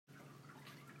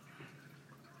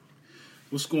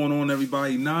What's going on,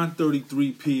 everybody?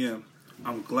 9:33 p.m.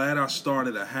 I'm glad I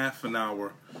started a half an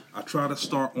hour. I try to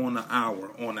start on an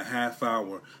hour, on a half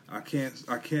hour. I can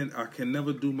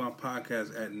never do my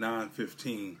podcast at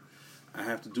 9:15. I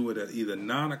have to do it at either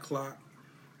 9 o'clock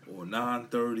or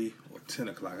 9:30 or 10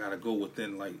 o'clock. I gotta go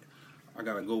within like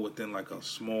a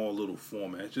small little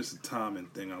format. It's just a timing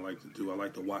thing I like to do. I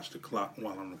like to watch the clock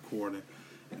while I'm recording,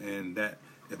 and that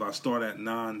if I start at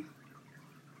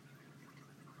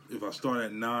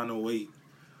 9:08,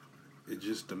 it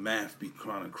just the math be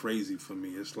kind of crazy for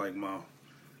me. It's like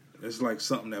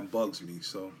something that bugs me.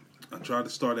 So I try to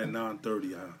start at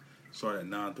 9:30. I start at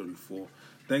 9:34.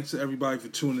 Thanks to everybody for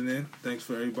tuning in. Thanks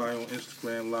for everybody on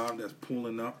Instagram Live that's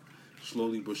pulling up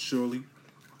slowly but surely.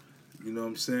 You know what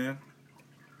I'm saying?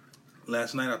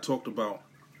 Last night I talked about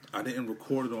I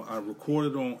recorded on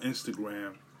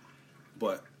Instagram,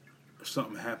 but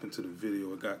something happened to the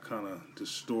video. It got kind of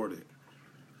distorted.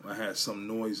 I had some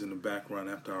noise in the background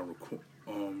after I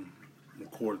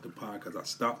recorded the podcast. I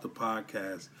stopped the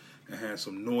podcast and had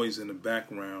some noise in the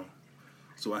background.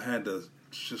 So I had to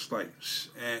just I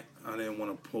didn't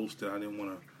want to post it. I didn't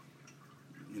want to,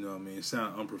 you know what I mean? It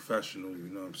sounded unprofessional, you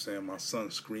know what I'm saying? My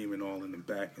son screaming all in the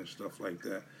back and stuff like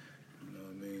that. You know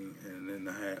what I mean? And then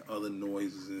I had other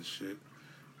noises and shit.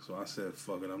 So I said,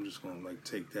 fuck it, I'm just going to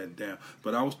take that down.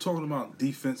 But I was talking about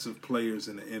defensive players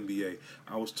in the NBA.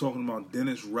 I was talking about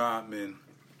Dennis Rodman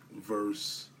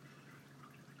versus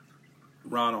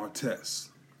Ron Artest.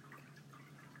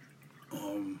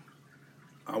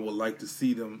 I would like to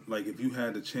see them, if you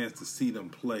had the chance to see them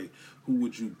play, who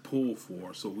would you pull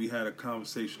for? So we had a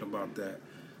conversation about that.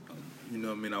 You know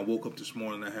what I mean? I woke up this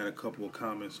morning, I had a couple of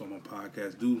comments on my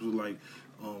podcast. Dudes were like,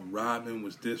 Rodman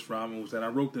was this, Rodman was that. I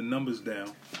wrote the numbers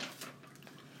down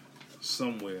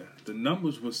somewhere. The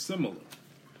numbers were similar.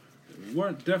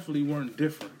 Definitely weren't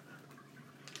different.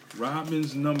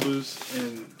 Rodman's numbers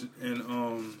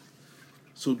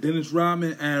so Dennis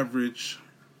Rodman averaged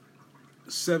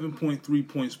 7.3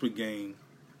 points per game,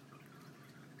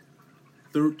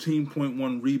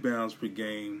 13.1 rebounds per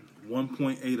game,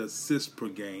 1.8 assists per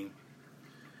game.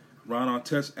 Ron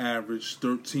Artest averaged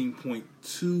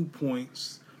 13.2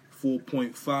 points,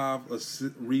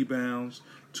 4.5 rebounds,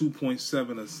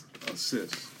 2.7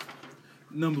 assists.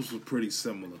 Numbers were pretty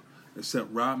similar,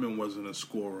 except Rodman wasn't a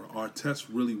scorer.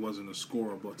 Artest really wasn't a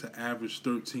scorer, but to average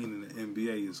 13 in the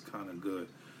NBA is kind of good.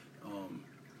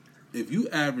 If you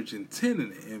averaging 10 in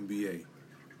the NBA,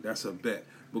 that's a bet,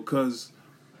 because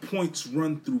points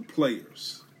run through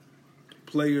players.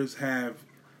 Players have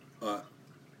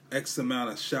X amount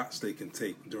of shots they can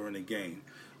take during the game.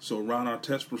 So Ron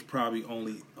Artest was probably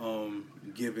only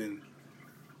given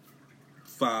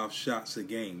 5 shots a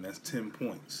game. That's 10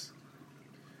 points.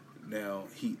 Now,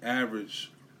 he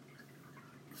averaged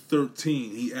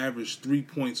 13. He averaged 3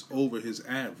 points over his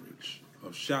average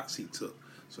of shots he took.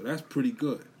 So that's pretty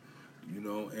good. You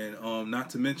know, and not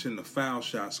to mention the foul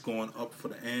shots, going up for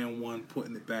the and one,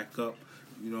 putting it back up.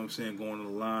 You know what I'm saying? Going to the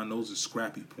line. Those are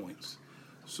scrappy points.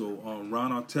 So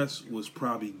Ron Artest was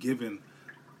probably given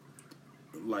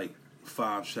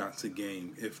 5 shots a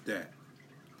game, if that.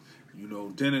 You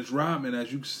know, Dennis Rodman,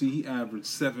 as you can see, he averaged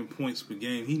 7 points per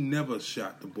game. He never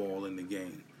shot the ball in the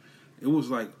game. It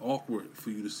was awkward for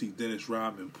you to see Dennis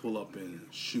Rodman pull up and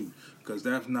shoot, because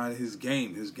that's not his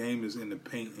game. His game is in the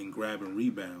paint and grabbing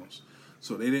rebounds.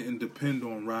 So they didn't depend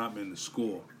on Rodman to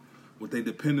score. What they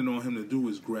depended on him to do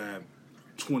is grab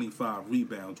 25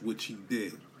 rebounds, which he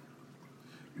did.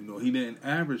 You know, he didn't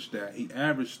average that. He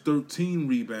averaged 13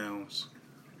 rebounds.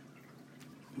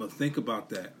 But think about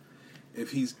that.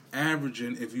 If you're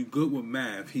good with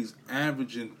math, he's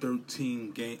averaging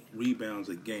 13 rebounds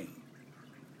a game.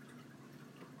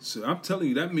 So I'm telling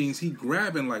you, that means he's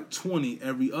grabbing 20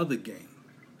 every other game.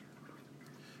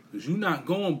 Because you're not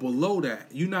going below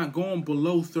that. You're not going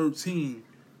below 13,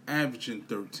 averaging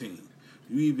 13.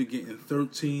 You're either getting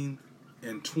 13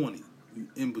 and 20. You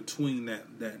in between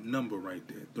that number right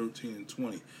there, 13 and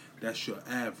 20. That's your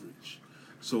average.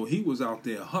 So he was out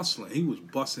there hustling. He was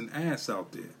busting ass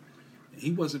out there. And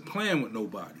he wasn't playing with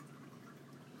nobody.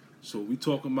 So we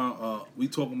talking about I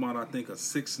think a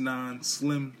 6'9",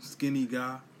 slim, skinny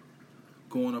guy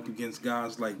going up against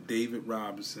guys like David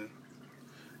Robinson,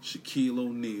 Shaquille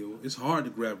O'Neal. It's hard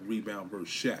to grab a rebound versus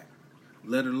Shaq.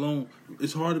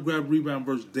 It's hard to grab a rebound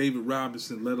versus David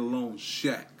Robinson, let alone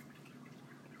Shaq.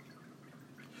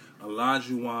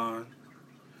 Olajuwon.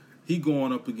 He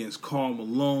going up against Karl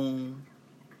Malone.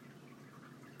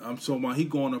 I'm talking about he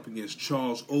going up against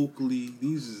Charles Oakley.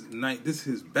 This is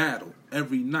his battle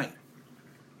every night.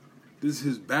 This is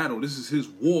his battle. This is his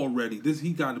war ready.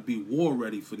 He got to be war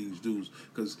ready for these dudes.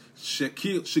 Because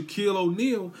Shaquille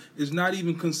O'Neal is not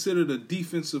even considered a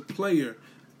defensive player,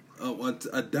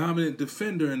 a dominant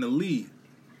defender in the league.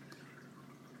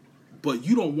 But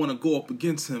you don't want to go up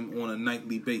against him on a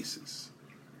nightly basis.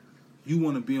 You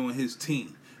want to be on his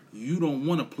team. You don't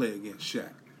want to play against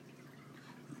Shaq.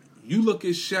 You look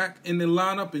at Shaq in the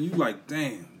lineup and you like,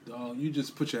 damn, dog, you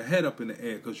just put your head up in the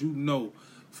air because you know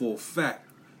for a fact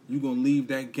you're going to leave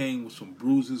that game with some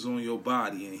bruises on your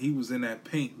body. And he was in that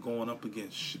paint going up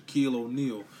against Shaquille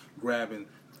O'Neal grabbing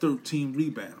 13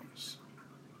 rebounds.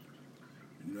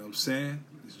 You know what I'm saying?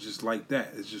 It's just like that.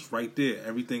 It's just right there.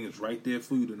 Everything is right there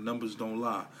for you. The numbers don't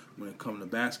lie when it comes to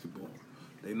basketball.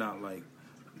 They not like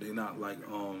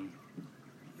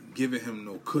giving him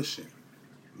no cushion.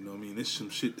 You know what I mean? It's some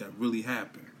shit that really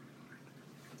happened.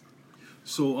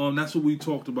 So that's what we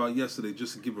talked about yesterday,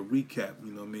 just to give a recap,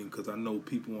 you know what I mean? Because I know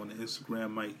people on the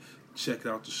Instagram might check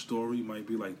out the story, might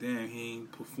be like, damn, he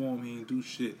ain't perform, he ain't do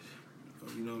shit.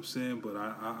 You know what I'm saying? But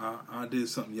I did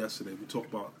something yesterday. We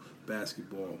talked about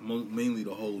basketball, mainly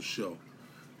the whole show.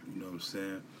 You know what I'm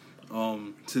saying?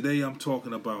 Today I'm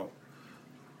talking about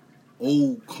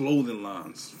old clothing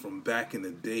lines from back in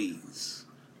the days.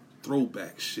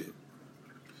 Throwback shit.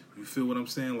 You feel what I'm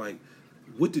saying? Like,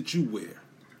 what did you wear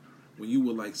when you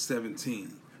were like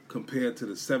 17 compared to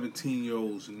the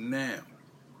 17-year-olds now?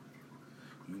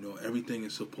 You know, everything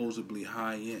is supposedly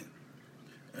high-end.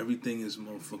 Everything is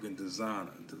motherfucking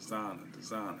designer.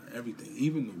 Everything.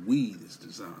 Even the weed is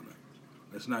designer.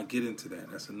 Let's not get into that.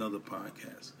 That's another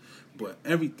podcast. But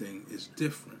everything is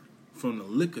different from the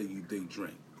liquor they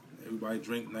drink. Everybody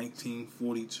drink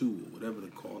 1942 or whatever they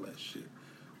call that shit.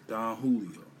 Don Julio.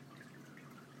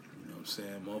 You know what I'm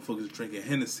saying? Motherfuckers drinking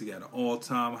Hennessy at an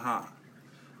all-time high.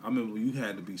 I remember you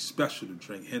had to be special to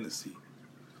drink Hennessy.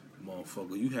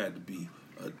 Motherfucker, you had to be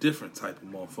a different type of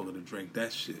motherfucker to drink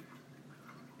that shit.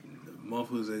 The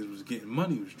motherfuckers that was getting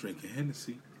money was drinking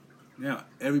Hennessy. Now,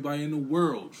 everybody in the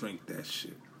world drink that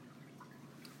shit.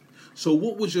 So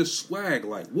what was your swag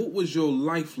like? What was your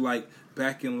life like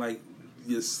back in like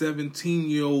your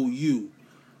 17-year-old you?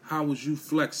 How was you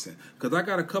flexing? Because I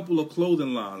got a couple of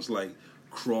clothing lines like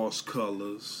Cross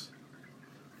Colors,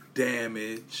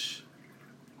 Damage,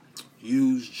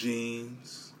 Used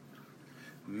Jeans,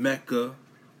 Mecca,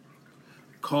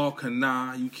 Karl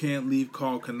Kani. You can't leave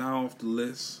Karl Kani off the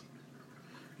list.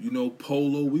 You know,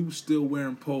 Polo. We were still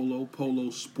wearing Polo. Polo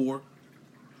Sport,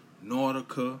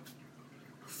 Nautica,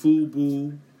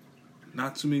 Fubu.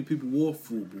 Not too many people wore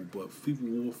Fubu, but people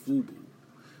wore Fubu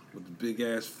with the big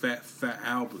ass fat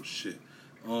Albert shit.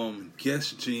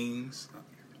 Guess jeans,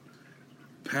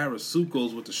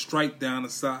 Parasucos with the stripe down the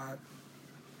side.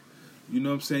 You know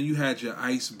what I'm saying? You had your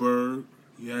Iceberg,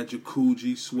 you had your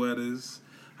Coogee sweaters.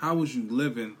 How was you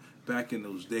living back in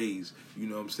those days? You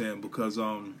know what I'm saying? Because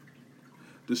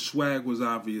the swag was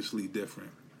obviously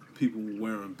different. People were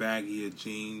wearing baggier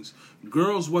jeans.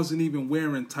 Girls wasn't even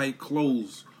wearing tight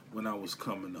clothes when I was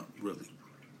coming up, really.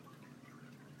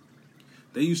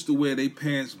 They used to wear their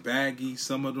pants baggy.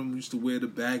 Some of them used to wear the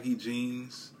baggy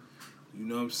jeans. You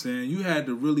know what I'm saying? You had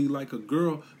to really like a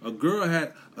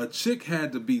chick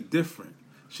had to be different.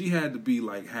 She had to be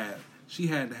like she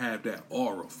had to have that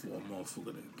aura for a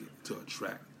motherfucker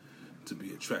to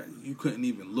be attracted. You couldn't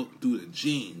even look through the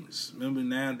jeans. Remember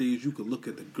nowadays you could look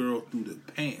at the girl through the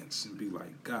pants and be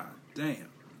like, God damn.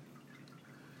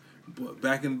 But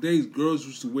back in the days, girls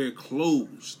used to wear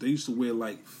clothes. They used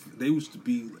to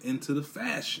be into the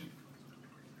fashion.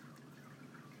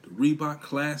 The Reebok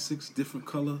Classics, different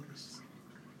colors.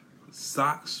 The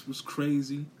socks was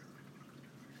crazy.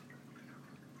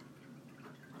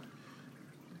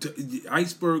 The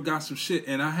Iceberg got some shit,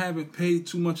 and I haven't paid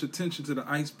too much attention to the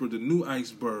Iceberg, the new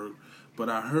Iceberg, but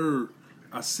I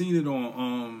seen it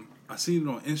on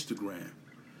Instagram.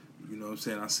 You know what I'm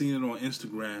saying? I seen it on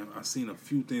Instagram. I seen a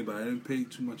few things, but I didn't pay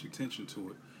too much attention to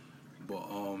it. But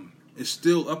it's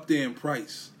still up there in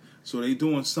price, so they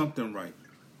doing something right.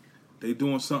 They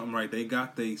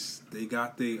got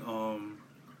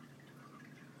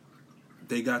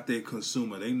their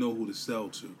consumer. They know who to sell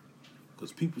to,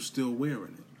 because people still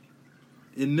wearing it.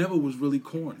 It never was really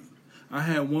corny. I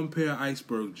had one pair of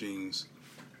Iceberg jeans.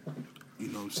 You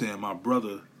know what I'm saying? My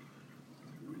brother.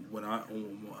 When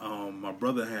my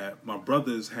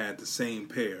brothers had the same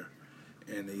pair,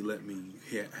 and they let me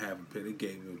have a pair. They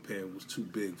gave me a pair that was too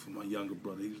big for my younger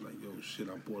brother. He was like, "Yo, shit,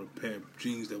 I bought a pair of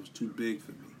jeans that was too big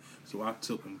for me." So I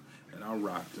took them and I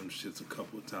rocked them shits a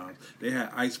couple of times. They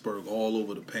had Iceberg all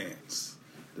over the pants.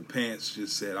 The pants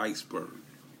just said Iceberg.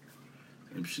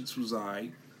 Them shits was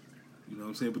alright. You know what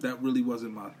I'm saying? But that really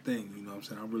wasn't my thing. You know what I'm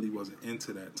saying? I really wasn't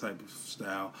into that type of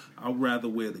style. I'd rather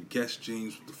wear the Guess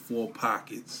jeans with the 4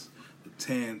 pockets, the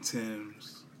tan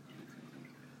Tims.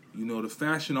 You know,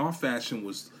 our fashion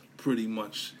was pretty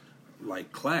much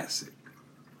like classic.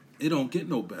 It don't get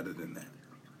no better than that.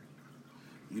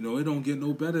 You know, it don't get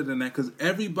no better than that because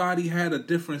everybody had a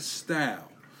different style.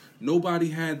 Nobody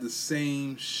had the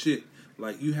same shit.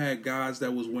 Like, you had guys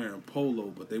that was wearing polo,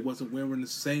 but they wasn't wearing the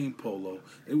same polo.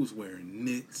 They was wearing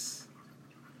knits.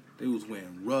 They was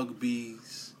wearing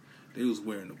rugbies. They was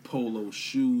wearing the polo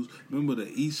shoes. Remember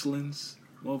the Eastlands?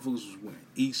 Motherfuckers was wearing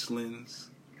Eastlands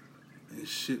and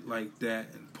shit like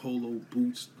that, and polo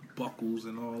boots, buckles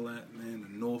and all that, man. The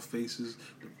North Faces,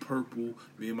 the purple.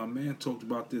 Me and my man talked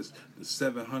about this. The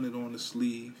 700 on the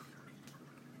sleeve.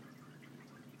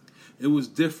 It was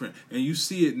different. And you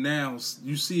see it now.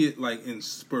 You see it like in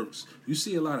spurts. You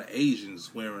see a lot of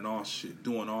Asians wearing our shit,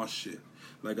 doing our shit.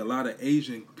 Like a lot of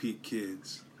Asian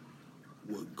kids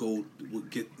would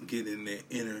get in their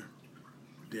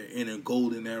inner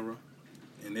golden era,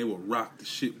 and they would rock the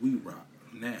shit we rock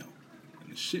now.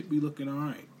 And the shit be looking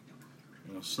alright.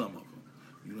 You know, some of them.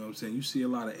 You know what I'm saying? You see a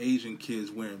lot of Asian kids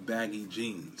wearing baggy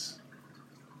jeans.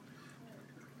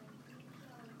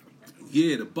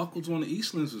 Yeah, the buckles on the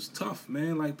Eastlands was tough,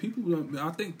 man. Like, I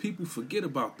think people forget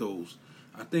about those.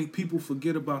 I think people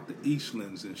forget about the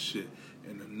Eastlands and shit.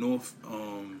 And the North,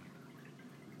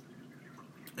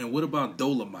 and what about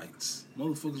Dolomites?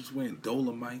 Motherfuckers was wearing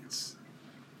Dolomites.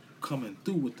 Coming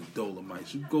through with the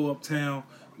Dolomites. You go uptown,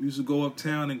 we used to go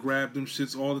uptown and grab them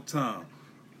shits all the time.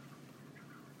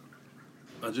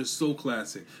 Are just so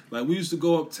classic. Like, we used to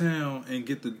go uptown and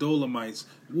get the Dolomites.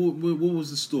 What was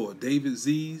the store? David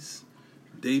Z's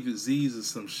or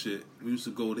some shit. We used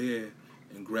to go there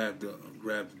and grab the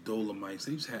Dolomites.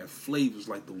 They used to have flavors,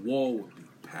 like the wall would be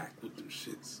packed with them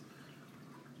shits.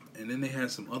 And then they had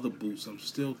some other boots. I'm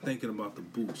still thinking about the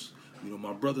boots. You know,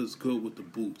 my brother's good with the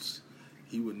boots.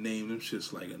 He would name them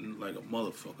shits like a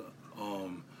motherfucker.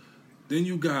 Then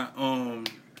you got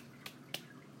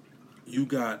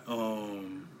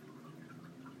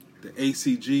the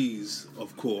ACGs,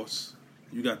 of course.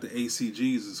 You got the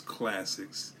ACGs as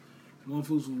classics.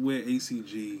 Motherfuckers would wear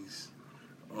ACGs.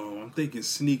 I'm thinking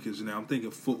sneakers now. I'm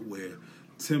thinking footwear.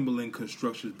 Timberland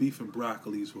Constructions, Beef and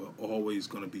Broccolis were always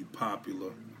going to be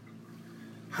popular.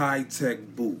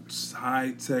 High-tech boots.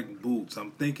 I'm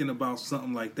thinking about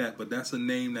something like that, but that's a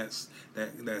name that's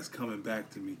coming back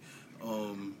to me.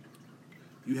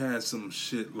 You had some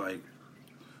shit like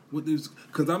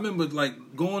because I remember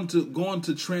like going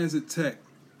to Transit Tech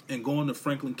and going to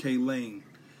Franklin K. Lane.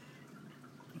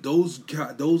 Those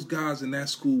guys in that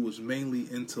school was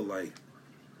mainly into like,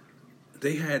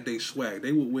 they had their swag.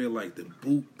 They would wear like the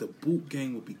boot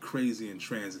gang would be crazy in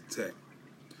Transit Tech.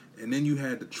 And then you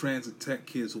had the Transit Tech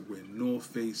kids who would wear North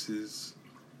Faces.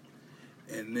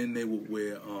 And then they would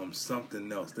wear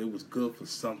something else. They was good for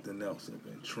something else in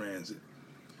Transit.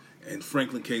 And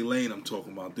Franklin K. Lane, I'm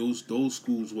talking about. Those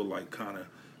schools were like kind of,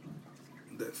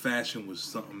 that fashion was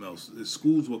something else. The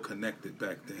schools were connected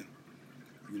back then.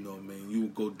 You know what I mean? You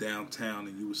would go downtown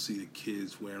and you would see the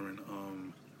kids wearing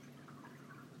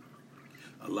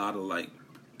a lot of like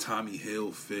Tommy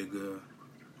Hilfiger,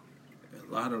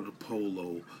 a lot of the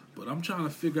polo. But I'm trying to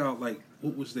figure out like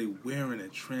what was they wearing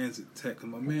at Transit Tech.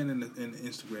 And my man in the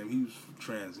Instagram, he was from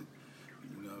Transit.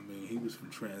 You know what I mean? He was from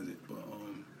Transit, but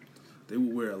they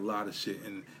would wear a lot of shit.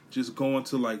 And just going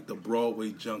to like the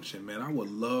Broadway Junction, man, I would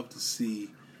love to see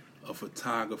a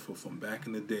photographer from back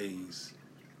in the days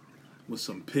with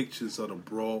some pictures of the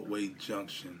Broadway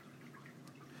Junction.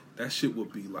 That shit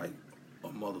would be like a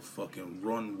motherfucking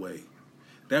runway.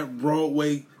 That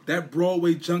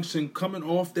Broadway Junction, coming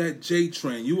off that J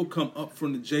train, you would come up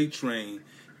from the J train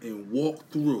and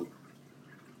walk through.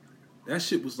 That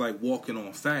shit was like walking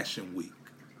on Fashion Week.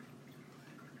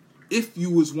 If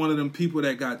you was one of them people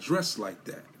that got dressed like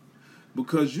that.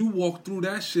 Because you walked through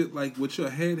that shit like with your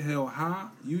head held high.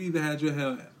 You either had your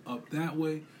head up that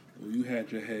way or you had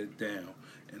your head down.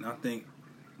 And I think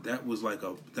that was like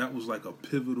a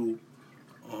pivotal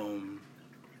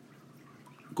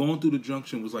going through the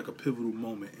junction was like a pivotal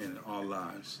moment in our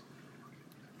lives.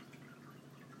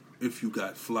 If you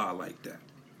got fly like that.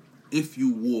 If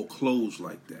you wore clothes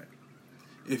like that.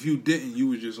 If you didn't, you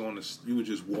were just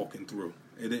walking through.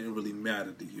 It didn't really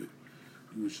matter to you.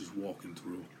 You was just walking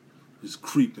through. Just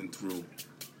creeping through.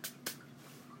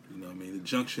 You know what I mean? The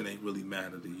junction ain't really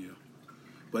matter to you.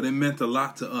 But it meant a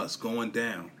lot to us going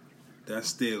down that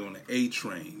stairs on the A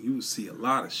train. You would see a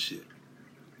lot of shit.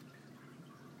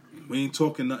 We ain't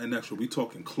talking nothing extra. We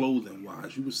talking clothing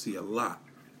wise. You would see a lot.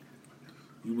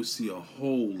 You would see a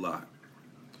whole lot.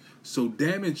 So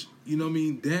Damage, you know what I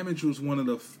mean? Damage was one of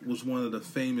the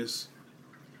famous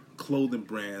clothing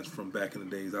brands from back in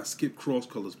the days. I skipped Cross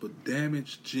Colors, but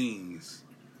Damage jeans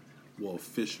were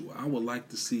official. I would like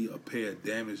to see a pair of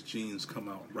Damage jeans come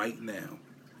out right now.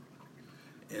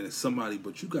 And it's somebody,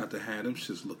 but you got to have them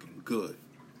shits looking good.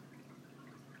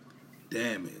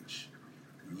 Damage.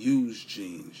 Used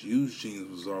jeans. Used jeans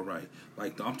was alright.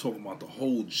 Like, I'm talking about the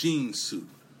whole jean suit.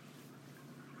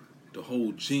 The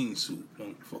whole jean suit.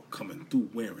 For coming through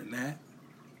wearing that.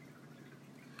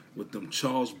 With them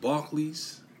Charles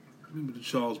Barkleys. Remember the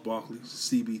Charles Barkleys?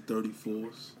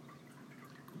 CB34s.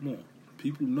 Come on.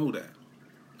 People know that.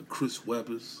 The Chris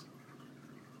Webbers.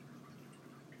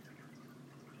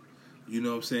 You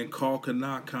know what I'm saying? Karl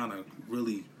Kani kind of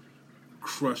really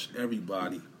crushed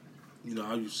everybody. You know,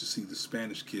 I used to see the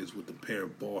Spanish kids with a pair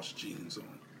of Boss jeans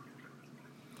on.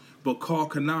 But Karl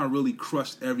Kani really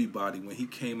crushed everybody when he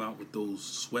came out with those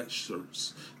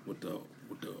sweatshirts with the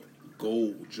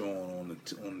gold joint on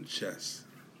the chest.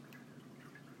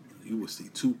 You would see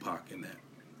Tupac in that.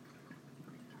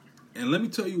 And let me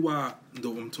tell you why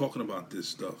though I'm talking about this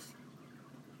stuff.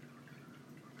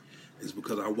 It's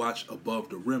because I watched Above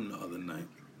the Rim the other night.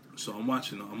 So I'm on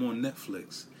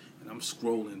Netflix and I'm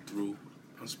scrolling through.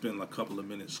 I spent a couple of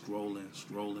minutes scrolling.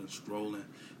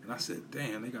 And I said,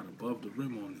 damn, they got Above the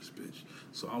Rim on this bitch.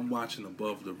 So I'm watching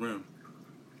Above the Rim.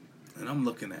 And I'm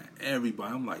looking at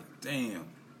everybody. I'm like, damn.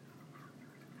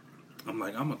 I'm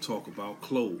like, I'm going to talk about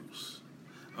clothes.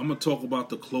 I'm going to talk about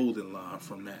the clothing line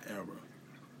from that era.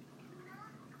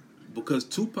 Because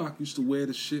Tupac used to wear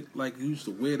the shit like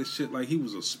he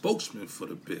was a spokesman for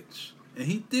the bitch. And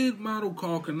he did model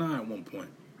Karl Kani at one point.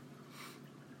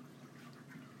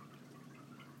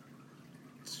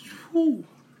 Whew.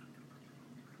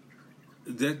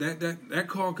 That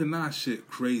Karl Kani shit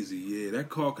crazy, yeah. That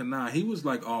Karl Kani, he was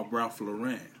like all Ralph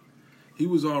Lauren. He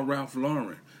was all Ralph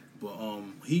Lauren. But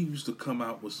he used to come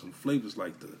out with some flavors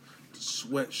like the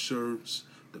sweatshirts,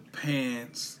 the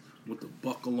pants with the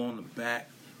buckle on the back.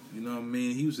 You know what I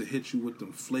mean? He used to hit you with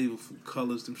them flavorful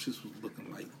colors. Them shits was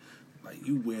looking like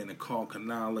you wearing a Karl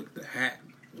Kani, like the hat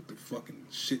with the fucking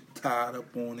shit tied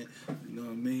up on it. You know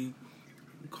what I mean?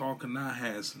 Karl Kani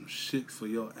had some shit for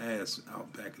your ass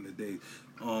out back in the day.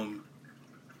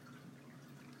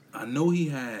 I know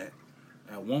at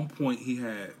one point he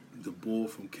had the bull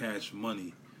from Cash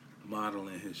Money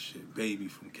modeling his shit, Baby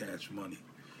from Cash Money.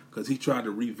 Because he tried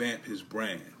to revamp his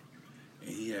brand. And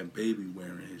he had Baby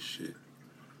wearing his shit.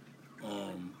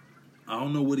 I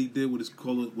don't know what he did with his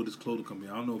clothing company.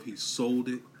 I don't know if he sold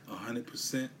it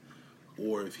 100%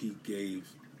 or if he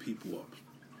gave people a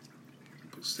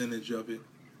percentage of it.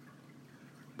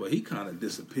 But he kind of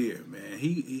disappeared, man.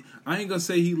 I ain't gonna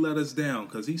say he let us down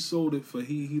because he sold it for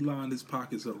he lined his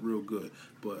pockets up real good.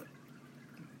 But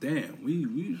damn, we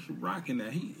was rocking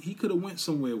that. He could have went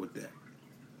somewhere with that.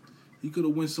 He could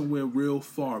have went somewhere real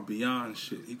far beyond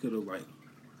shit. He could have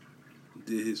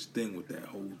did his thing with that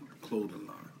whole clothing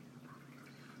line.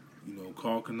 You know,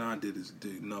 Karl Kani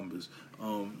did numbers.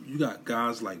 You got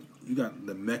guys you got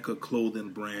the Mecca clothing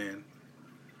brand.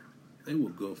 They were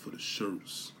good for the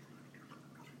shirts.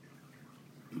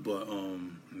 But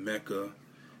Mecca,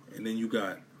 and then you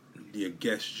got the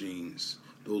Guess jeans.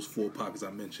 Those 4 pockets I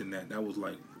mentioned that was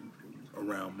like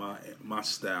around my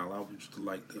style. I used to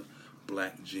like the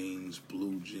black jeans,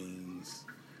 blue jeans,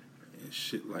 and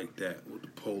shit like that with the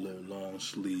polo long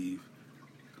sleeve.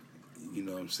 You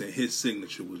know what I'm saying? His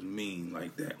signature was mean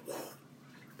like that.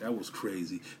 That was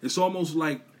crazy. It's almost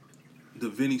like the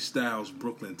Vinnie Styles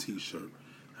Brooklyn t-shirt.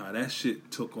 How that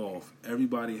shit took off.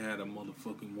 Everybody had a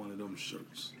motherfucking one of them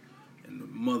shirts. And the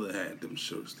mother had them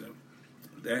shirts.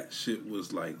 That shit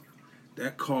was like,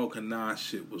 that Karl Kani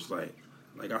shit was like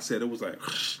I said, it was like,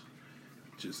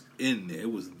 just in there.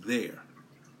 It was there.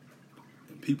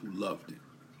 And people loved it.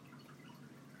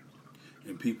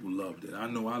 I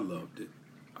know I loved it.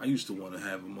 I used to want to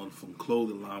have a motherfucking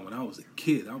clothing line when I was a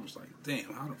kid. I was like,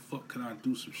 damn, how the fuck can I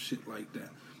do some shit like that?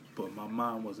 But my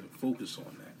mind wasn't focused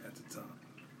on that at the time.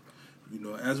 You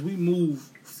know, as we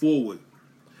move forward,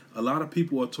 a lot of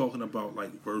people are talking about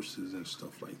like verses and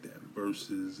stuff like that.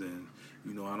 Verses and,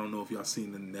 you know, I don't know if y'all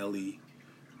seen the Nelly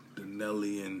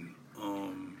and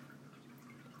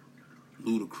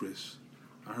Ludacris.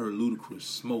 I heard Ludacris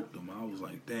smoked him. I was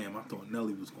like, damn, I thought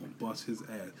Nelly was going to bust his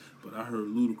ass. But I heard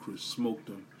Ludacris smoked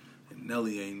him, and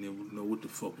Nelly ain't never know what the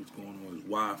fuck was going on. His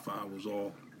Wi-Fi was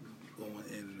all going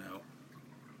in and out.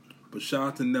 But shout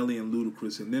out to Nelly and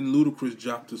Ludacris. And then Ludacris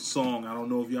dropped a song. I don't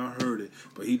know if y'all heard it,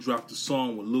 but he dropped a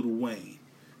song with Lil Wayne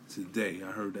today.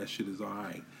 I heard that shit is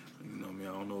alright. You know what I mean?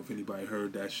 I don't know if anybody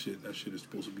heard that shit. That shit is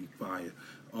supposed to be fire.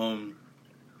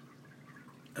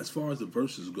 as far as the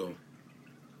verses go,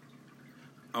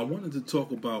 I wanted to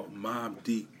talk about Mobb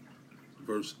Deep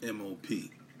versus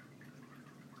M.O.P.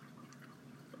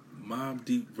 Mobb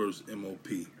Deep versus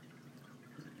M.O.P.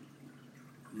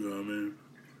 You know what I mean?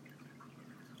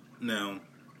 Now,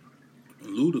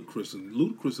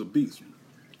 Ludacris of Beats.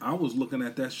 I was looking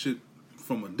at that shit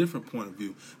from a different point of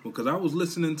view because I was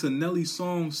listening to Nelly's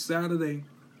songs Saturday,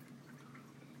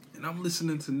 and I'm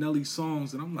listening to Nelly's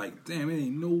songs, and I'm like, damn, there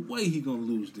ain't no way he gonna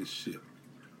lose this shit.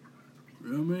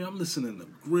 You know what I mean? I'm listening to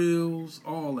Grills,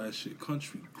 all that shit,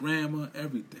 Country Grammar,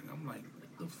 everything. I'm like,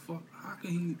 what the fuck?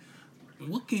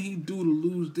 What can he do to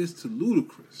lose this to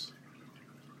Ludacris?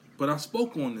 But I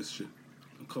spoke on this shit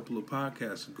a couple of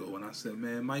podcasts ago, and I said,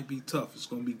 man, it might be tough. It's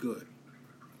going to be good.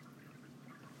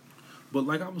 But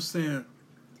like I was saying,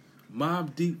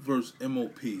 Mobb Deep versus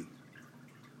M.O.P.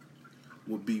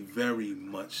 would be very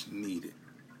much needed.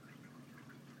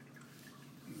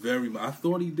 Very much. I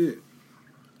thought he did.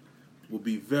 Would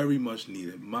be very much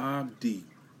needed. Mobb Deep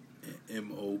and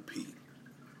M.O.P.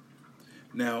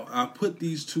 Now, I put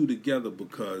these two together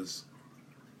because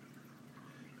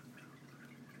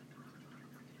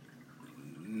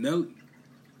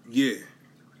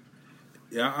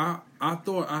I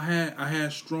thought I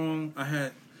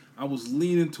was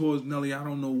leaning towards Nelly. I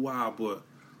don't know why, but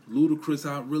Ludacris,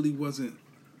 I really wasn't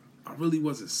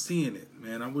seeing it,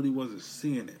 man. I really wasn't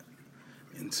seeing it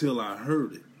until I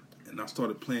heard it, and I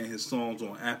started playing his songs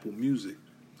on Apple Music,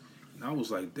 and I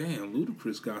was like, damn,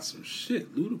 Ludacris got some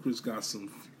shit. Ludacris got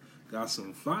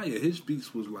some fire. His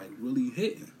beats was like really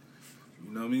hitting.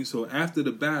 You know what I mean? So after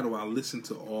the battle, I listened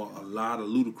to a lot of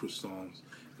Ludacris songs,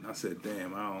 and I said,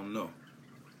 damn, I don't know.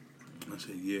 I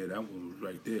said, yeah, that one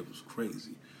right there was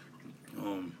crazy.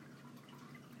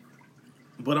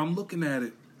 But I'm looking at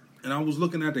it, and I was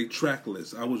looking at their track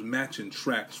list. I was matching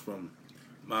tracks from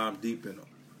Mobb Deep and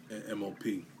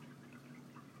M.O.P.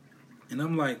 And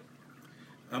I'm like,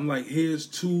 here's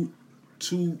two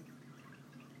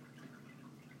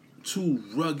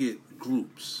rugged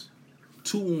groups,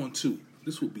 2 on 2.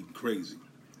 This would be crazy.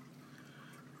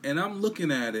 And I'm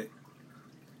looking at it,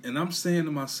 and I'm saying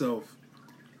to myself,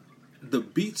 the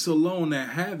beats alone that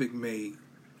Havoc made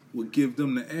would give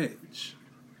them the edge.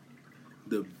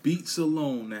 The beats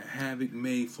alone that Havoc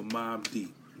made for Mobb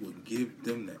Deep would give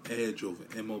them the edge over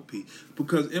M.O.P.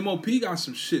 Because M.O.P. got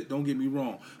some shit, don't get me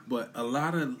wrong, but a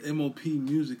lot of M.O.P.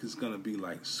 music is going to be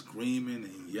like screaming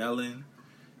and yelling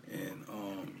and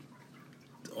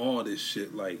all this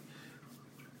shit, like.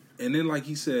 And then, like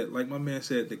he said, like my man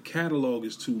said, the catalog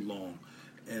is too long,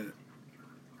 and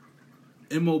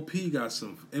M.O.P. got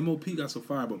some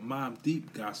fire, but Mobb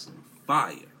Deep got some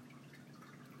fire.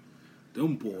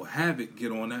 Them boy Havoc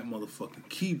get on that motherfucking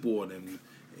keyboard and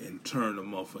turn the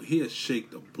motherfucker. He'll shake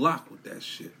the block with that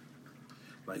shit,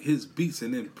 like his beats.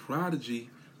 And then Prodigy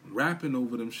rapping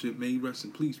over them shit. May he rest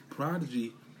in peace.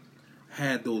 Prodigy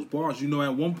had those bars. You know,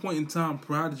 at one point in time,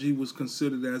 Prodigy was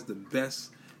considered as the best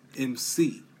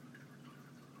MC.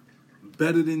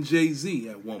 Better than Jay-Z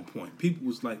at one point. People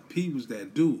was like, P was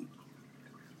that dude.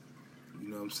 You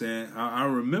know what I'm saying? I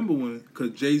remember when,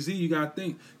 because Jay-Z, you got to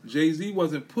think, Jay-Z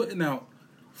wasn't putting out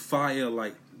fire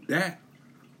like that.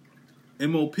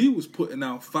 M.O.P. was putting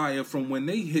out fire from when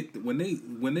they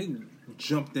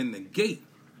jumped in the gate.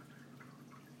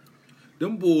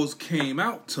 Them boys came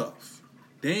out tough.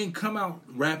 They ain't come out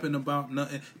rapping about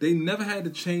nothing. They never had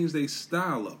to change their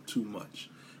style up too much.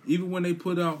 Even when they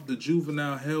put out the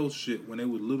Juvenile Hell shit when they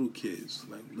were little kids,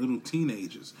 like little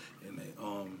teenagers, and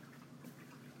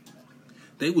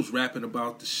they was rapping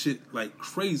about the shit like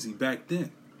crazy back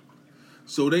then.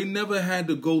 So they never had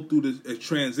to go through a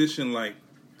transition like,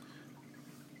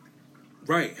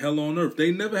 right, Hell on Earth.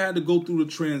 They never had to go through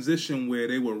the transition where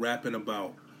they were rapping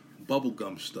about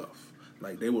bubblegum stuff.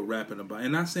 Like they were rapping about,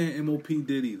 and not saying M.O.P.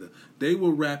 did either. They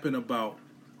were rapping about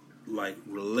like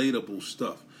relatable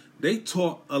stuff. They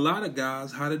taught a lot of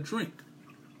guys how to drink.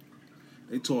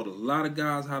 They taught a lot of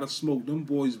guys how to smoke. Them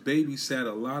boys babysat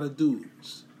a lot of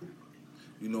dudes.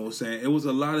 You know what I'm saying? It was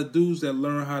a lot of dudes that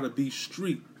learned how to be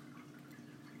street.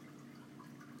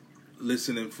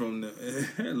 Listening to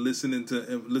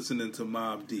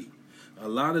Mobb Deep. A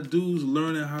lot of dudes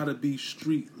learning how to be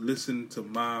street listening to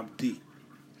Mobb Deep.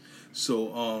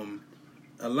 So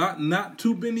not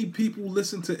too many people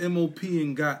listened to M.O.P.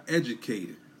 and got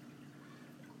educated.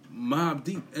 Mobb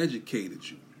Deep educated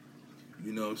you.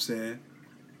 You know what I'm saying?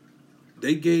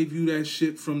 They gave you that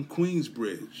shit from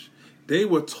Queensbridge. They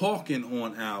were talking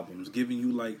on albums, giving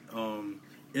you like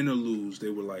interludes. They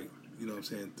were like, you know what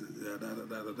I'm saying? Da, da, da,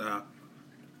 da, da, da.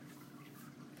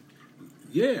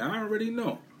 Yeah, I already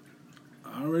know.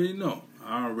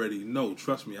 I already know.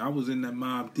 Trust me, I was in that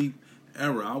Mobb Deep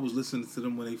era. I was listening to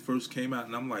them when they first came out,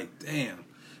 and I'm like, damn,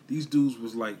 these dudes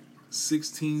was like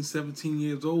 16, 17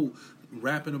 years old,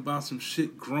 rapping about some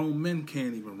shit grown men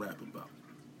can't even rap about.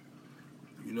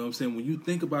 You know what I'm saying? When you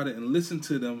think about it and listen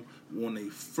to them on their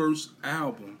first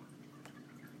album,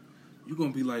 you're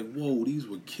going to be like, whoa, these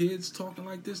were kids talking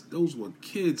like this? Those were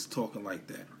kids talking like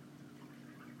that.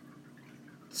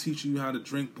 Teaching you how to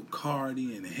drink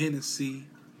Bacardi and Hennessy.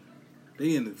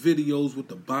 They in the videos with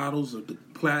the bottles of the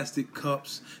plastic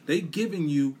cups. They giving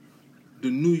you the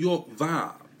New York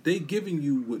vibe. They giving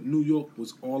you what New York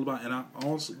was all about. And I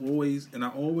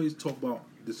always talk about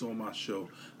this on my show.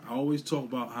 I always talk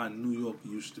about how New York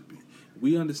used to be.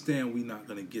 We understand we're not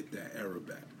going to get that era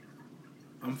back.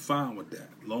 I'm fine with that,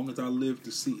 as long as I live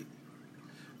to see it.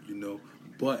 You know,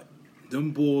 but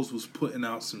them boys was putting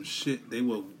out some shit. They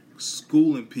were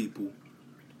schooling people.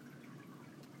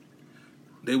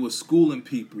 They were schooling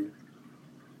people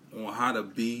on how to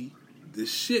be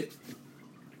this shit.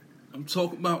 I'm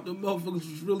talking about the motherfuckers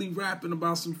was really rapping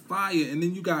about some fire. And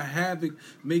then you got Havoc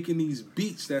making these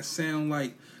beats that sound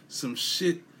like some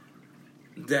shit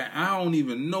that I don't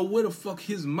even know where the fuck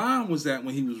his mind was at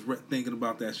when he was thinking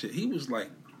about that shit. He was like,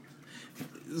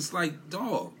 it's like,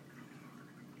 dog,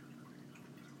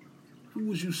 who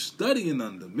was you studying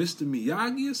under? Mr.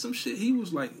 Miyagi or some shit? He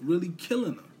was like really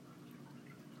killing them.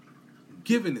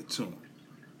 Giving it to him.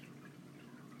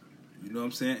 You know what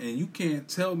I'm saying? And you can't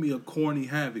tell me a corny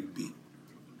Havoc beat.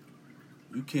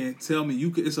 You can't tell me.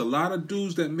 It's a lot of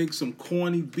dudes that make some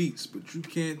corny beats, but you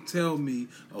can't tell me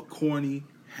a corny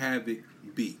Havoc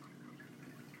beat.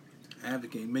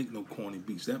 Havoc ain't make no corny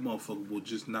beats. That motherfucker will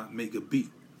just not make a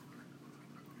beat.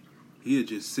 He'll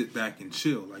just sit back and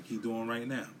chill like he doing right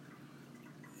now.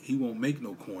 He won't make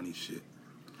no corny shit.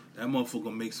 That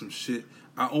motherfucker make some shit.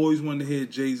 I always wanted to hear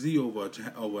Jay-Z over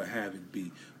a Havoc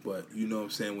beat. But, you know what I'm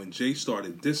saying, when Jay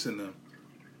started dissing him,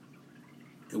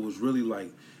 it was really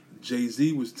like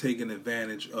Jay-Z was taking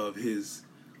advantage of his...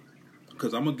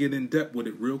 Because I'm going to get in depth with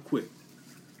it real quick.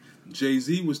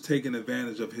 Jay-Z was taking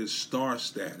advantage of his star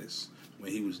status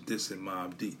when he was dissing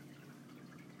Mobb Deep.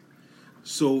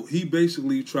 So he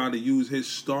basically tried to use his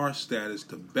star status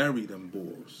to bury them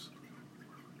boys.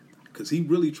 Because he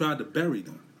really tried to bury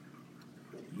them.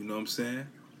 You know what I'm saying?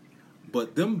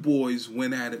 But them boys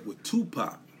went at it with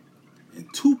Tupac. And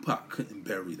Tupac couldn't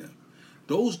bury them.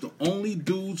 Those the only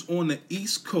dudes on the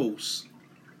East Coast.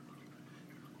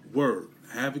 Word.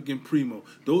 Havoc and Primo.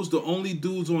 Those the only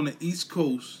dudes on the East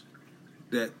Coast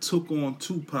that took on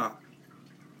Tupac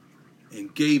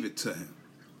and gave it to him.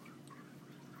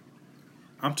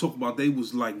 I'm talking about they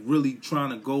was like really trying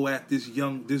to go at this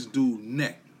dude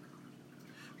neck.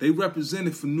 They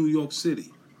represented for New York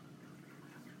City.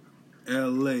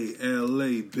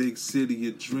 L.A., big city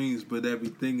of dreams, but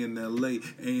everything in L.A.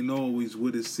 ain't always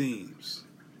what it seems.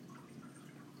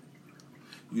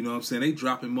 You know what I'm saying? They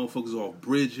dropping motherfuckers off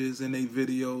bridges in their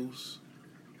videos.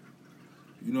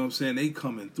 You know what I'm saying? They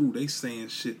coming through. They saying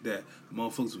shit that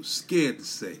motherfuckers was scared to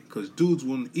say. Because dudes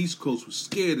on the East Coast was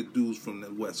scared of dudes from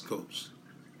the West Coast.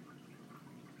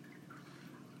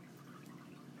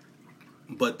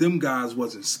 But them guys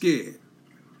wasn't scared.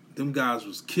 Them guys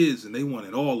was kids and they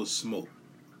wanted all the smoke.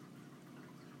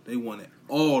 They wanted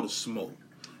all the smoke.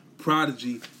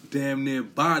 Prodigy damn near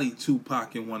bodied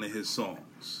Tupac in one of his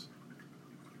songs.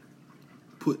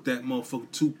 Put that motherfucker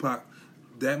Tupac,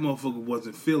 that motherfucker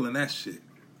wasn't feeling that shit.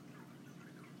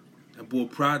 That boy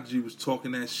Prodigy was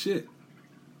talking that shit.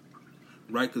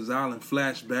 Rikers Island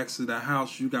flashbacks to the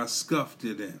house you got scuffed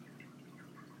it in.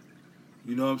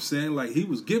 You know what I'm saying? Like, he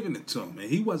was giving it to him, and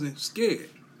he wasn't scared.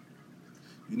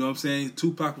 You know what I'm saying?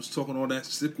 Tupac was talking all that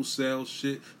sickle cell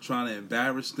shit, trying to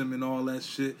embarrass them and all that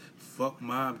shit. Fuck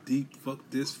Mobb Deep, fuck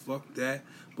this, fuck that.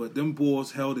 But them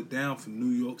boys held it down for New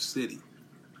York City.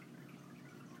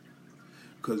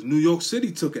 Because New York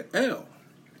City took an L.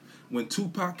 When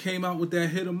Tupac came out with that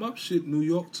hit 'em up shit, New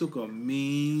York took a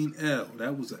mean L.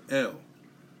 That was an L.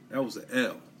 That was an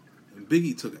L. And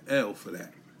Biggie took an L for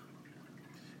that.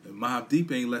 And Mobb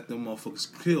Deep ain't let them motherfuckers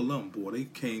kill them, boy. They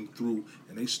came through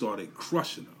and they started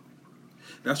crushing them.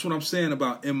 That's what I'm saying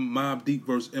about Mobb Deep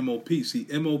versus M.O.P. See,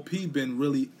 M.O.P. been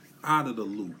really out of the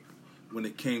loop when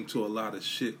it came to a lot of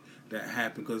shit that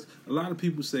happened. Because a lot of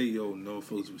people say, yo, no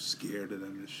folks was scared of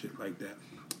them and shit like that.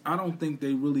 I don't think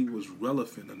they really was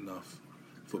relevant enough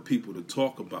for people to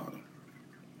talk about them.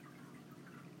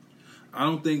 I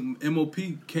don't think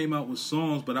M.O.P. came out with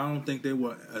songs, but I don't think they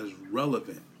were as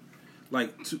relevant.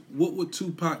 Like, what would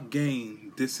Tupac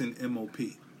gain dissing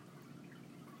M.O.P.?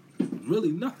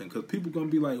 Really nothing, because people going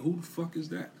to be like, who the fuck is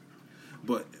that?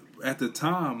 But at the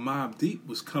time, Mobb Deep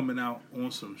was coming out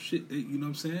on some shit. You know what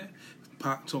I'm saying?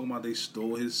 Pop talking about they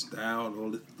stole his style, all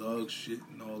this thug shit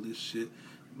and all this shit.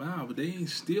 Wow, but they ain't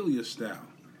steal your style.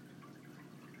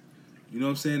 You know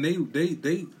what I'm saying?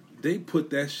 They put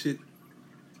that shit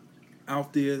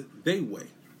out there they way,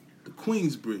 the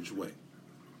Queensbridge way.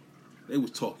 They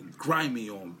was talking grimy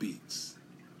on beats.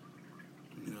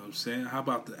 You know what I'm saying? How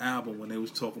about the album when they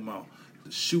was talking about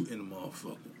the shooting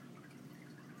motherfucker?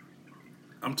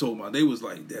 I'm talking about they was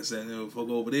like, that's that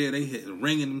motherfucker over there. They hit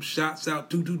ringing them shots out.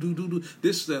 Do.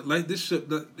 This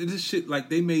shit like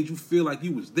they made you feel like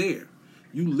you was there.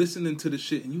 You listening to the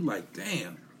shit and you like,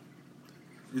 damn.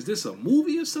 Is this a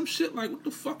movie or some shit? Like, what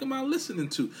the fuck am I listening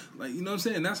to? Like, you know what I'm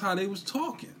saying? That's how they was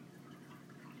talking.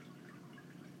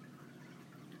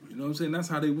 You know what I'm saying? That's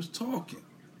how they was talking.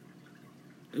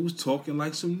 They was talking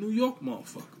like some New York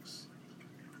motherfuckers.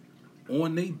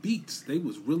 On they beats, they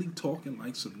was really talking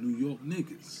like some New York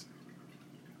niggas.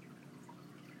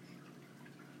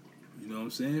 You know what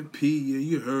I'm saying? P, yeah,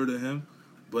 you heard of him,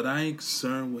 but I ain't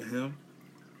concerned with him.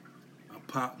 I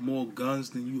pop more guns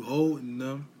than you holding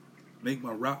them. Make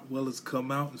my Rottweilers come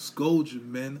out and scold you,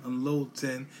 men. Unload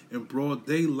 10 in broad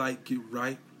daylight, get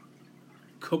right.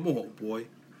 Come on, boy.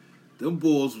 Them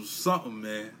boys was something,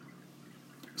 man.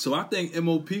 So I think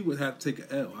MOP would have to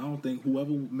take an L. I don't think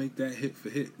whoever would make that hit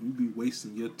for hit, you'd be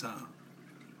wasting your time.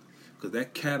 Because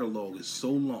that catalog is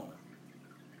so long.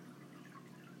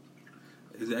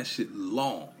 That shit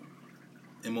long.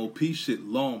 MOP shit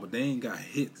long, but they ain't got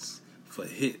hits for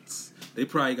hits. They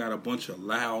probably got a bunch of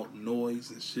loud noise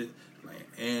and shit. Like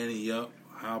Annie Up,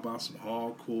 how about some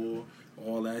hardcore,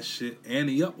 all that shit.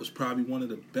 Annie Up was probably one of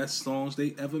the best songs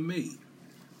they ever made.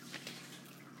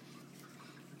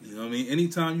 You know what I mean?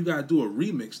 Anytime you gotta do a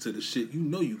remix to the shit, you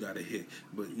know you gotta hit.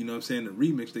 But you know what I'm saying? The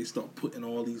remix, they start putting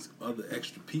all these other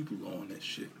extra people on that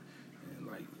shit. And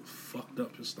like, fucked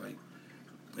up.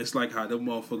 It's like how them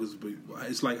motherfuckers be,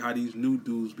 it's like how these new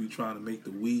dudes be trying to make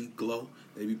the weed glow.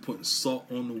 They be putting salt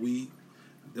on the weed.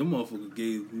 Them motherfuckers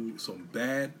gave you some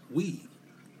bad weed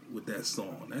with that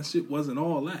song. That shit wasn't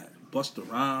all that. Busta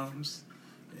Rhymes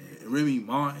and Remy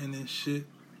Martin and shit.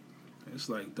 It's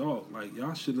like, dog, like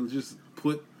y'all should have just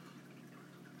put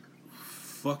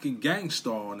fucking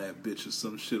Gangstar on that bitch or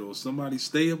some shit, or somebody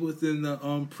stay up within the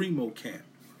Primo camp.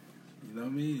 You know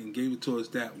what I mean? And gave it to us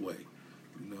that way.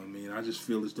 You know what I mean? I just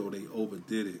feel as though they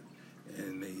overdid it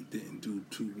and they didn't do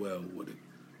too well with it.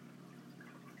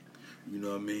 You know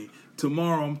what I mean?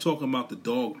 Tomorrow I'm talking about the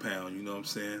Dog Pound, you know what I'm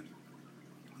saying?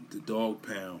 The Dog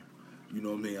Pound. You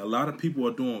know what I mean? A lot of people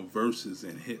are doing verses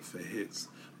and hit for hits,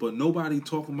 but nobody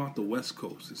talking about the West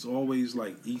Coast. It's always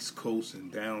like East Coast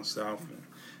and down south and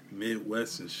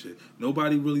Midwest and shit.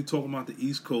 Nobody really talking about the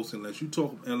East Coast unless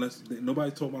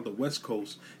nobody talking about the West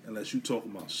Coast unless you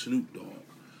talking about Snoop Dogg.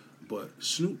 But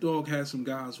Snoop Dogg had some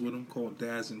guys with him called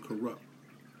Daz and Corrupt,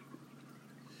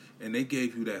 and they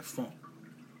gave you that funk.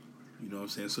 You know what I'm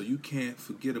saying? So you can't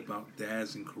forget about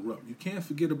Daz and Corrupt. You can't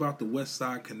forget about the West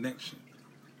Side Connection,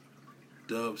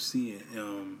 Dub C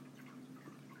and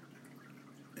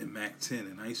Mac 10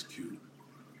 and Ice Cube.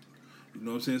 You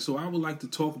know what I'm saying? So I would like to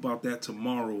talk about that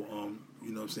tomorrow.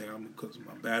 You know what I'm saying? Because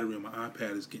my battery on my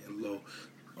iPad is getting low.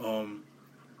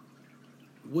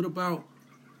 What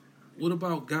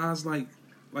about guys like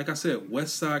I said,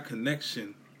 West Side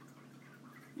Connection,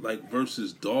 like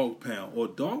versus Dog Pound, or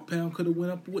Dog Pound could have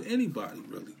went up with anybody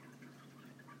really.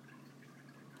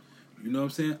 You know what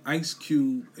I'm saying? Ice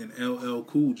Cube and LL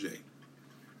Cool J.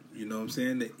 You know what I'm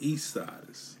saying? The East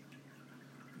Siders.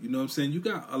 You know what I'm saying? You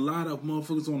got a lot of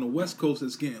motherfuckers on the West Coast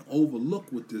that's getting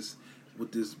overlooked with this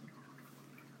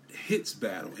hits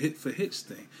battle, hit for hits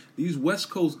thing. These West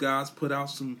Coast guys put out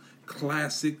some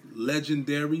classic,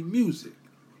 legendary music.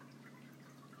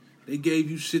 They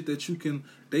gave you shit that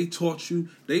they taught you,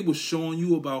 they was showing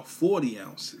you about 40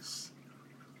 ounces.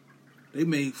 They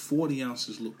made 40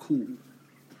 ounces look cool.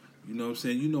 You know what I'm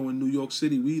saying? You know, in New York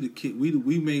City, we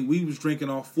was drinking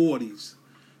our 40s,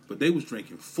 but they was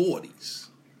drinking 40s.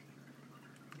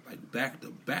 Like back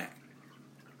to back.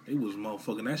 It was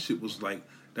motherfucking, that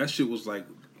shit was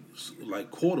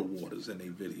like quarter waters in their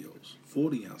videos.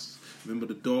 40 ounces.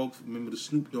 Remember the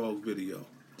Snoop Dogg video,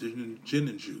 Gin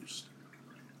and Juice.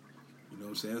 You know what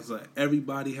I'm saying? It's like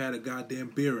everybody had a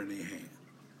goddamn beer in their hand.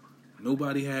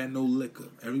 Nobody had no liquor.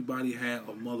 Everybody had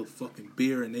a motherfucking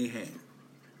beer in their hand.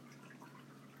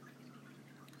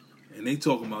 And they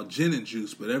talking about gin and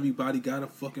juice, but everybody got a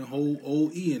fucking whole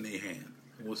OE in their hand.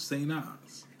 Or St.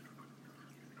 Ives.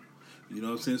 You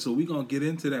know what I'm saying? So we're going to get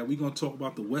into that. We're going to talk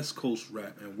about the West Coast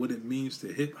rap and what it means to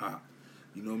hip-hop.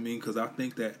 You know what I mean? Because I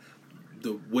think that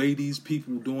the way these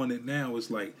people doing it now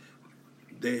is like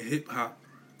their hip hop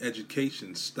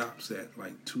education stops at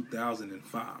like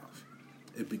 2005.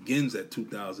 It begins at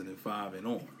 2005 and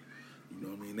on. You know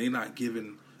what I mean? They not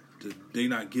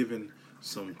giving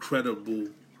some credible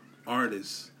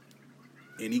artists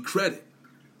any credit.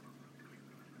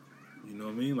 You know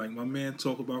what I mean? Like my man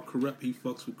talk about Corrupt, he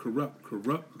fucks with Corrupt.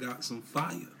 Corrupt got some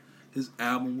fire. His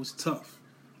album was tough.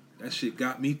 That shit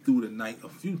got me through the night a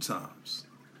few times.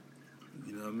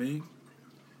 You know what I mean?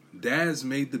 Daz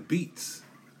made the beats.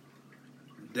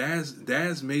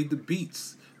 Daz made the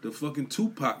beats. The fucking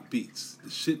Tupac beats. The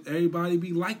shit everybody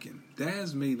be liking.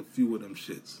 Daz made a few of them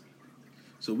shits.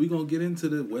 So we gonna get into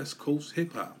the West Coast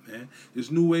hip hop, man.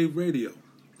 It's New Wave Radio,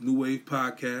 New Wave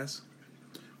Podcast.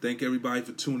 Thank everybody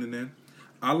for tuning in.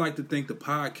 I like to thank the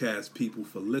podcast people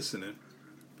for listening.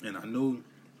 And I know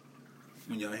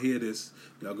when y'all hear this,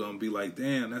 y'all gonna be like,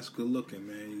 damn, that's good looking,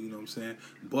 man. You know what I'm saying?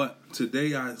 But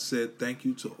today I said thank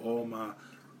you to all my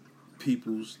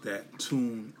peoples that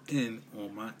tune in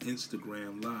on my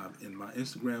Instagram Live. And my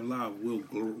Instagram Live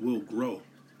will grow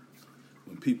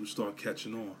when people start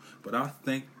catching on. But I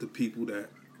thank the people that,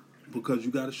 because you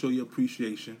got to show your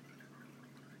appreciation.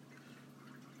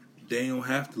 They don't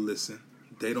have to listen.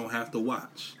 They don't have to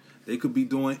watch. They could be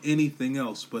doing anything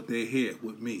else, but they're here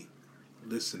with me,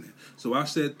 listening. So I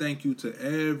said thank you to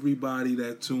everybody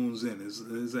that tunes in.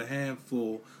 There's a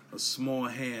handful, a small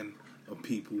hand of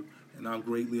people, and I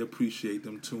greatly appreciate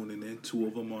them tuning in. 2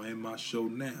 of them are in my show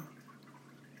now.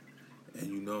 And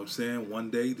you know what I'm saying? One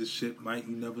day this shit you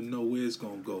never know where it's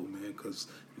going to go, man, because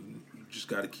you just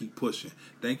got to keep pushing.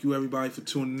 Thank you, everybody, for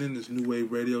tuning in. This New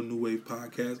Wave Radio, New Wave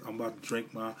Podcast. I'm about to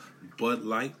drink my Bud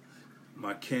Light,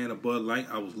 my can of Bud Light.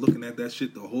 I was looking at that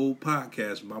shit the whole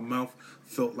podcast. My mouth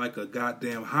felt like a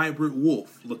goddamn hybrid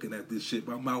wolf looking at this shit.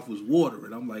 My mouth was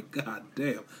watering. I'm like, God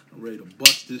damn, I'm ready to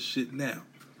bust this shit now.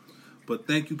 But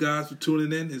thank you guys for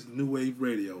tuning in. It's New Wave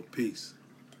Radio. Peace.